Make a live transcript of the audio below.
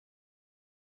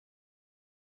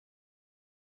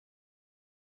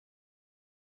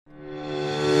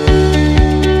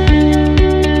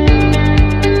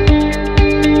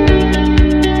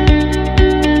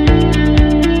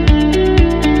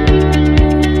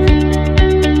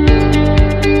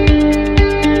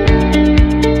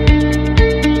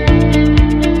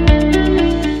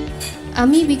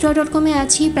বিক্রয়.com-এ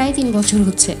আছি প্রায় 3 বছর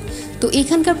হচ্ছে। তো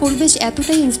এখানকার পরিবেশ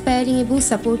এতটাই ইন্সপায়ারিং এবং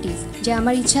সাপোর্টিভ যে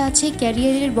আমার ইচ্ছা আছে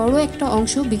ক্যারিয়ারের বড় একটা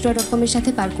অংশ বিক্রয়.com-এর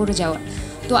সাথে পার করে যাওয়ার।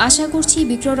 তো আশা করছি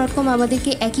বিক্রয়.com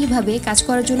আমাদেরকে একইভাবে কাজ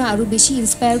করার জন্য আরও বেশি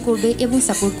ইন্সপায়ার করবে এবং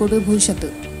সাপোর্ট করবে ভবিষ্যতে।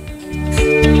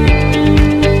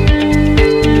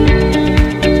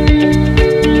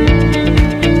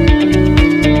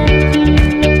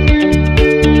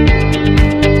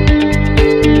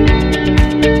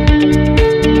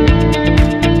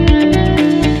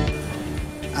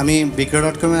 আমি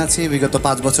Bikroy.com-এ আছি বিগত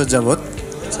 5 বছর যাবৎ।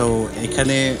 সো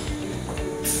এখানে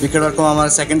Bikroy.com আমার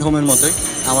সেকেন্ড হোমের মতোই।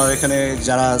 আমার এখানে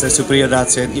যারা সুপিরিয়ররা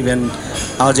আছেন, ইভেন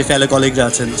আমার যে ফেলো কলিগরা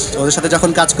আছেন, ওদের সাথে যখন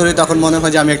কাজ করি তখন মনে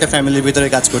হয় যে আমি একটা ফ্যামিলির ভিতরে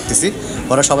কাজ করতেছি।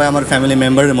 ওরা সবাই আমার ফ্যামিলি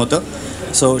মেম্বারের মতো।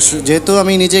 সো যেহেতু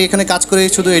আমি নিজে এখানে কাজ করি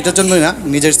শুধু এটার জন্যই না,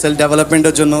 নিজের সেলফ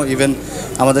ডেভেলপমেন্টের জন্য, ইভেন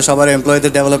আমাদের সবার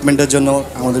এমপ্লয়ীদের ডেভেলপমেন্টের জন্য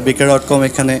আমাদের Bikroy.com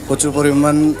এখানে প্রচুর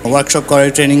পরিমাণ ওয়ার্কশপ করে,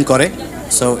 ট্রেনিং করে।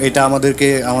 সো এটা আমাদেরকে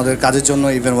আমাদের কাজের জন্য,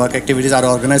 ইভেন ওয়ার্ক অ্যাক্টিভিটিস আরও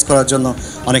অর্গানাইজ করার জন্য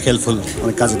অনেক হেল্পফুল,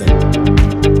 অনেক কাজে দেয়।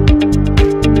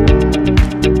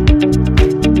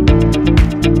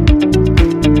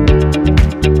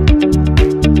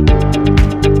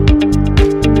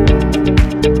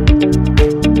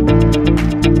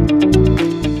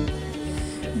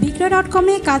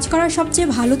 Bikroy.com-এ কাজ করার সবচেয়ে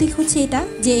ভালো দিক হচ্ছে এটা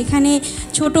যে এখানে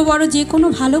ছোট বড় যে কোনো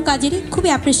ভালো কাজেরই খুবই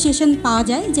অ্যাপ্রিসিয়েশন পাওয়া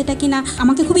যায়, যেটা কিনা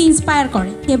আমাকে খুবই ইন্সপায়ার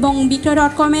করে। এবং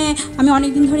Bikroy.com-এ আমি অনেক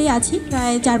দিন ধরেই আছি,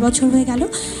 প্রায় 4 বছর হয়ে গেল।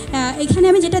 এখানে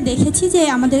আমি যেটা দেখেছি যে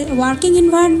আমাদের ওয়ার্কিং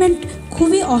এনভায়রনমেন্ট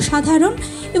খুবই অসাধারণ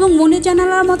এবং মনে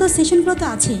জানালার মতো সেশনগুলো তো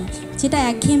আছেই, যেটা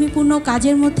একঘেয়েমিপূর্ণ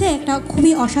কাজের মধ্যে একটা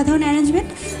খুবই অসাধারণ অ্যারেঞ্জমেন্ট,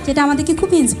 যেটা আমাদেরকে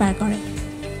খুবই ইন্সপায়ার করে।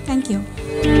 Thank you.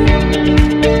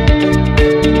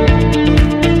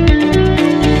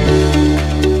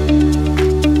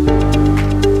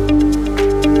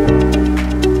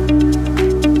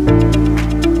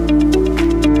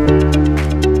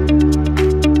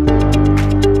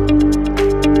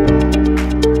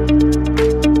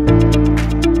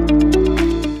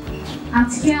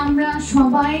 আজকে আমরা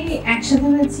সবাই একসাথে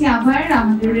হয়েছি আবার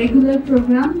আমাদের রেগুলার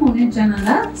প্রোগ্রাম মনের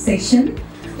জানালা সেশন।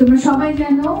 তোমরা সবাই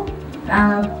জানো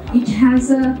it has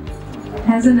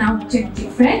an objective,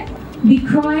 right?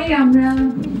 Bikroy আমরা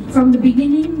ফ্রম দ্য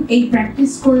বিগিনিং এই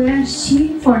প্র্যাকটিস করে আসছি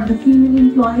ফর দ্য ফিমেল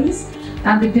এমপ্লয়িজ,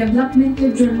 তাদের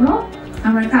ডেভেলপমেন্টের জন্য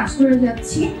আমরা কাজ করে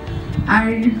যাচ্ছি। আর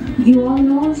ইউ অল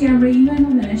নো যে আমরা ইউএন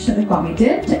ওমেনের সাথে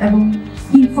কমিটেড এবং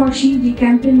হি যে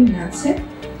ক্যাম্পেইন আছে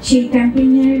সেই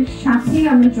ক্যাম্পেইনের সাথে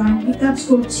আমরা জয়েন্টলি কাজ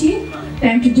করছি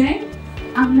টাইম টু টাইম।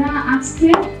 আমরা আজকে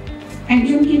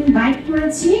একজনকে ইনভাইট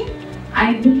করেছি, আই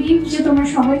বিলিভ যে তোমরা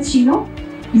সবাই চিনো,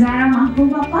 যারা মাহবুব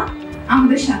বাবা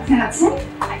আমাদের সাথে আছেন।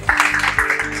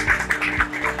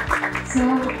 So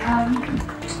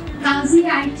Kazi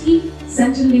IT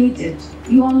centre limited,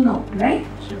 you all know, right?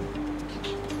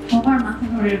 সবার মাথা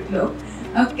ধরে উঠলো।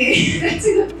 ওকে, that's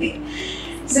a good thing.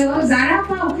 So যারা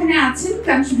ওখানে আছেন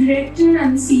কান্ট্রি ডিরেক্টর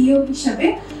এন্ড সিইও হিসাবে,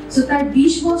 সো তার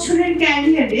 20 বছরের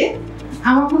ক্যারিয়ারে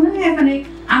আমার মনে হয় মানে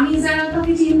আমি যারা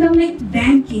তাকে চিন্তাম লাইক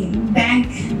ব্যাংক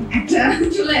একটা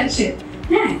চলে আসে,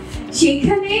 হ্যাঁ,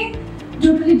 সেখানে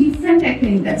টোটালি ডিফারেন্ট একটা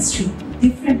ইন্ডাস্ট্রি,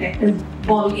 ডিফারেন্ট একটা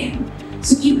বল গেম।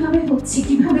 সো কিভাবে হচ্ছে,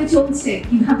 কিভাবে চলছে,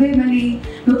 কিভাবে মানে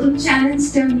নতুন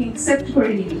চ্যালেঞ্জটা উনি অ্যাকসেপ্ট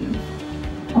করে নিলেন।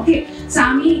 ওকে, সো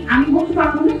আমি বলতে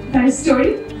পারবো না তার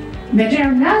স্টোরি, বেটার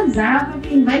আমরা যারা আপনাকে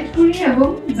ইনভাইট করি এবং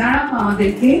যারা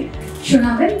আমাদেরকে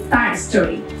শোনাবেন তার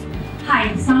স্টোরি। হাই,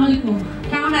 আসসালামু আলাইকুম।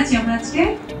 কেমন আছি আমরা আজকে?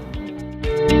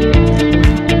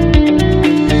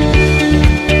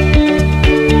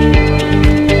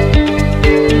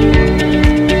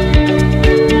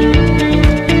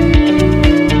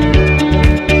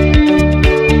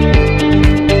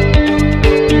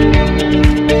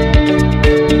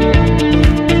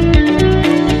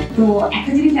 তো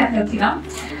একটা জিনিস জানতে ছিলাম,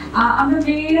 আমরা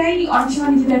মেয়েরাই অনেক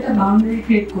সময় নিজেদের একটা বাউন্ডারি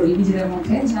ক্রিয়েট করি নিজেদের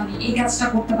মধ্যে, যে আমি এই কাজটা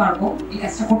করতে পারবো, এই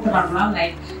কাজটা করতে পারবো না।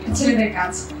 লাইক ছেলেদের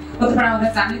কাজ হতে পারে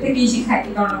আমাদের ফ্যামিলি থেকেই শেখায়,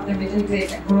 কারণ আমাদের মেন্টালিটি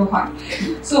এটা গ্রো হয়।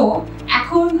 সো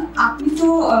এখন আপনি তো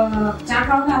যার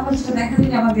কারণে আপনার যেটা দেখা যায়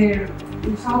যে আমাদের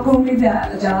সহকর্মীরা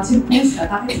যারা আছেন পুরুষরা,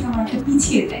 তাদের থেকে আমার একটা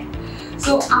পিছিয়ে দেয়।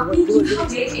 সো আপনি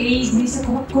কিভাবে এই জিনিসটা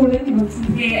কভার করলেন এবং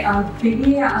থেকে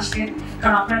বেরিয়ে আসলেন?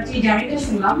 কারণ আপনার যে জার্নিটা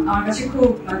শুনলাম আমার কাছে খুব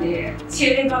মানে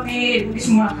ছেলে বা মেয়ে এরকম কিছু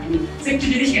মনে হয়নি। একটু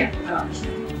যদি শেয়ার করতে পারেন।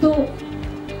 তো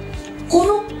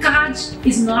কোনো কাজ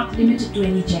is not limited to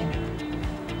any gender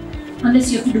unless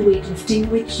you have to do weightlifting,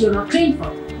 which you're not trained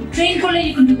for. You train for it,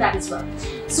 you can do that as well.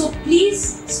 So please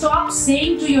stop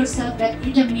saying to yourself that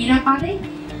এটা মেয়েরা পারে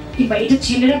কিংবা এটা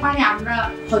ছেলেরা পারে, আমরা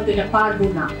হয়তো এটা পারবো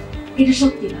না। এটা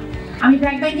সত্যি না। আমি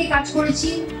ব্র্যাক ব্যাংকে কাজ করেছি,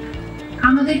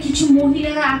 আমাদের কিছু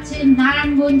মহিলারা আছেন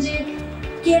নারায়ণগঞ্জে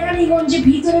কেরানীগঞ্জে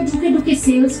ভিতরে ঢুকে ঢুকে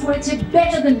সেলস করেছে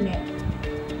better than men.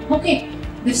 Okay,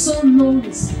 they've sold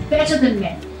loans better than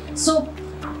men. So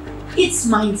it's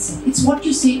mindset. It's what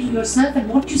you say to yourself and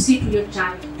what you say to your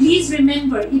child. Please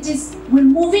remember,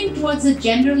 we're moving towards a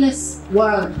genderless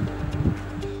world.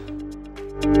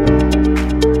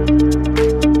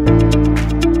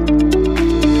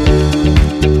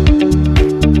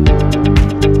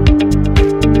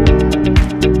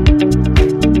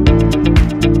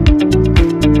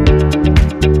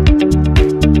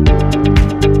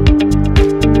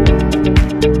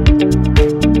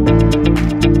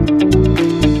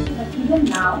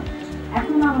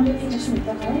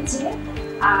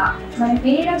 মানে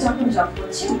মেয়েরা যখন job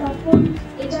করছে তখন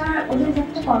এটা ওদের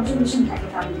একটা contribution থাকে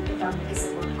ফ্যামিলিকে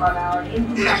সাপোর্ট করা আর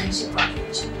ফাইন্যান্সিয়াল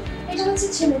কন্ট্রিবিউশন, এটা হচ্ছে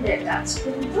ছেলেদের কাজ।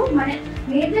 কিন্তু মানে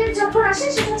মেয়েদের যখন আসে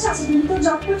সেটা হচ্ছে আচ্ছা তুমি তো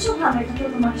জব করছো ভালো, এটা তো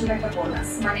তোমার জন্য একটা বোনাস,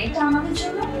 মানে এটা আমাদের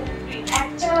জন্য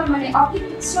একটা মানে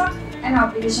it's not an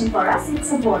obligation for us,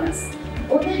 it's a bonus.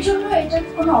 ওদের জন্য এটা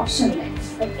কোনো অপশন নেই।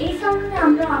 এই কারণে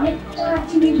আমরা অনেকটা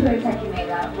টিমিড হয়ে থাকি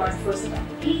মেয়েরা ওয়ার্কফোর্সে।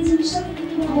 এই জিনিসটাকে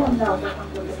কিভাবে আমরা ওভারকাম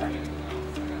করতে পারি?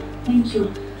 Thank you.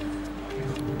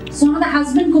 So আমাদের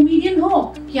হাজবেন্ড কমেডিয়ান হোক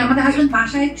কি আমাদের হাজবেন্ড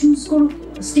বাসায় চুজ করুক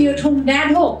স্টে এট হোম ড্যাড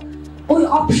হোক, ওই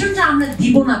অপশনটা আমরা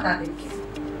দিব না তাদেরকে।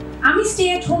 আমি স্টে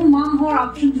এট হোম মম হওয়ার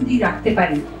অপশন যদি রাখতে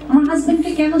পারি, আমার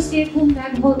হাজবেন্ডকে কেন স্টে এট হোম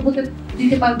ড্যাড হতে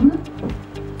দিতে পারবো না?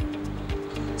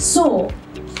 সো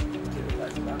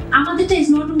আমাদেরটা ইজ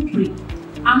নট ফ্রি,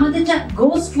 আমাদেরটা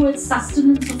গোজ towards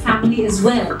sustenance of family as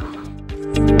well.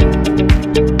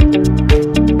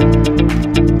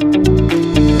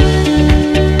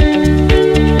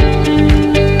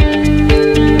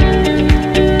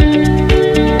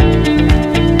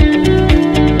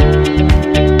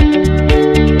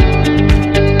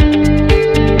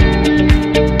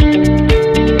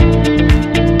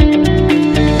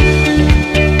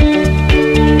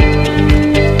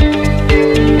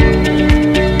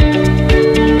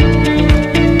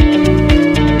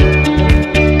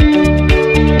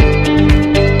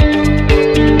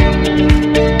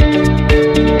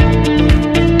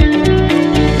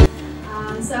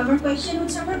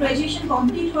 Graduation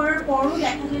complete করার পরও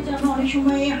দেখা যায় যে আমরা অনেক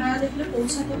সময় হায়ার লেভেলে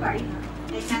পৌঁছাতে পারি না,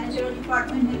 লাইক ম্যানেজারাল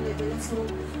ডিপার্টমেন্টের লেভেলে। সো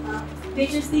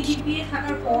বেটার সিজিপিএ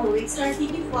থাকার পরও এক্সট্রা কি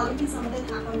কি কোয়ালিটিস আমাদের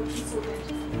থাকা উচিত so that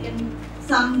we can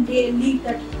someday leave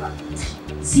that department?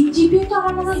 CGPA তো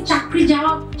আমার মনে হয়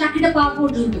চাকরিটা পাওয়া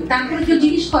পর্যন্ত, তারপরে কেউ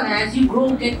জিজ্ঞেস করে as you grow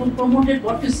gate promoted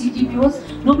what your CGPA was,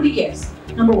 nobody cares,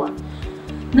 number 1.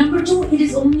 Number 2, it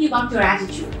is only about your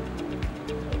attitude.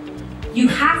 You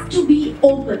have to be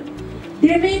open.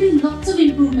 There may be lots of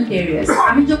improvement areas.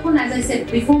 I mean, as I said,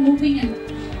 before moving and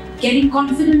getting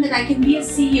confident that I can be a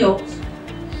CEO,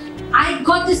 I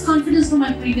got this confidence from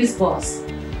my previous boss.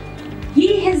 He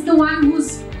is the one who's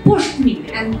pushed me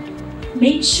and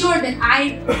made sure that I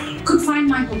could find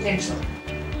my potential.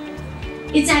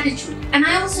 It's attitude. And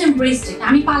I also embraced it.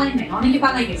 আমি পালাই নাই, অনেকে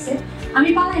পালাই গেছে, আমি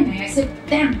পালাই নাই। I said,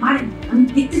 damn, মারেন, আমি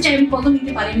দেখতে চাই আমি কত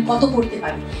নিতে পারি, আমি কত করতে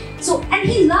পারি। So, and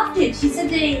he loved it. He said,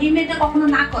 এই মেয়েটা কখনো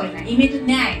না করে না, এই মেয়েটা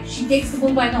নেয়, she takes the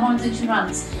bull by the horns and she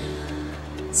runs.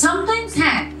 Sometimes,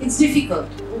 it's difficult.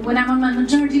 When I'm on my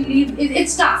maternity leave,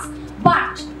 it's tough.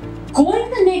 But going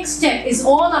the next step is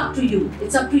all up to you.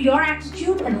 It's up to your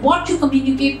attitude and what you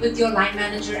communicate with your line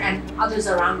manager and others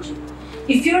around you.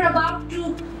 If you're about to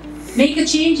make a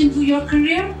change into your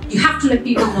career, you have to let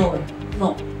people know it. No.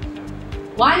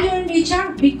 While you're in HR,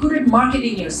 be good at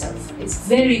marketing yourself. It's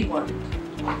very important.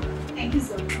 Thank you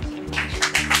so much.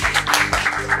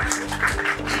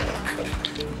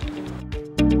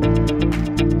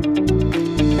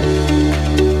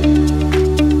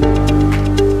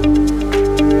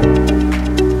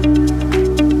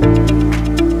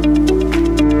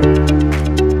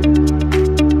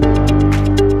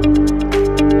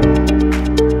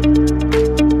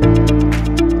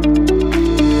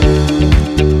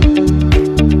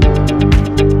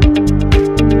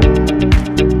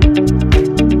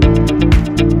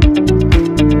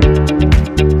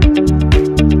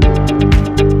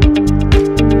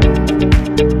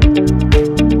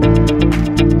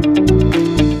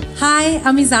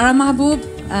 আমি জারা মাহবুব।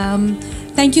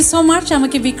 Thank you so much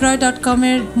আমাকে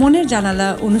bikroy.com-এর মনের জানালা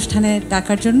অনুষ্ঠানে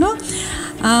ডাকার জন্য।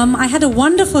 I had a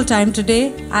wonderful time today.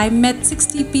 I met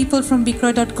 60 people from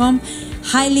bikroy.com,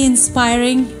 highly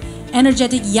inspiring,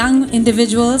 energetic young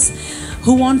individuals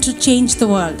who want to change the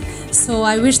world. So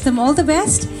I wish them all the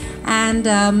best. And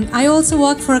I also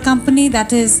work for a company that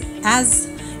is as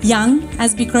young as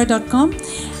bikroy.com.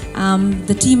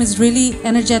 The team is really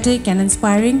energetic and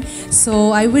inspiring. So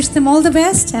I wish them all the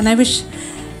best, and I wish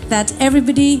that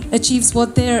everybody achieves what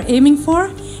they're aiming for.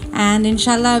 and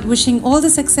inshallah wishing all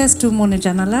the success to Moner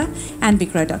Janala and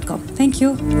Bikroy.com. Thank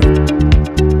you.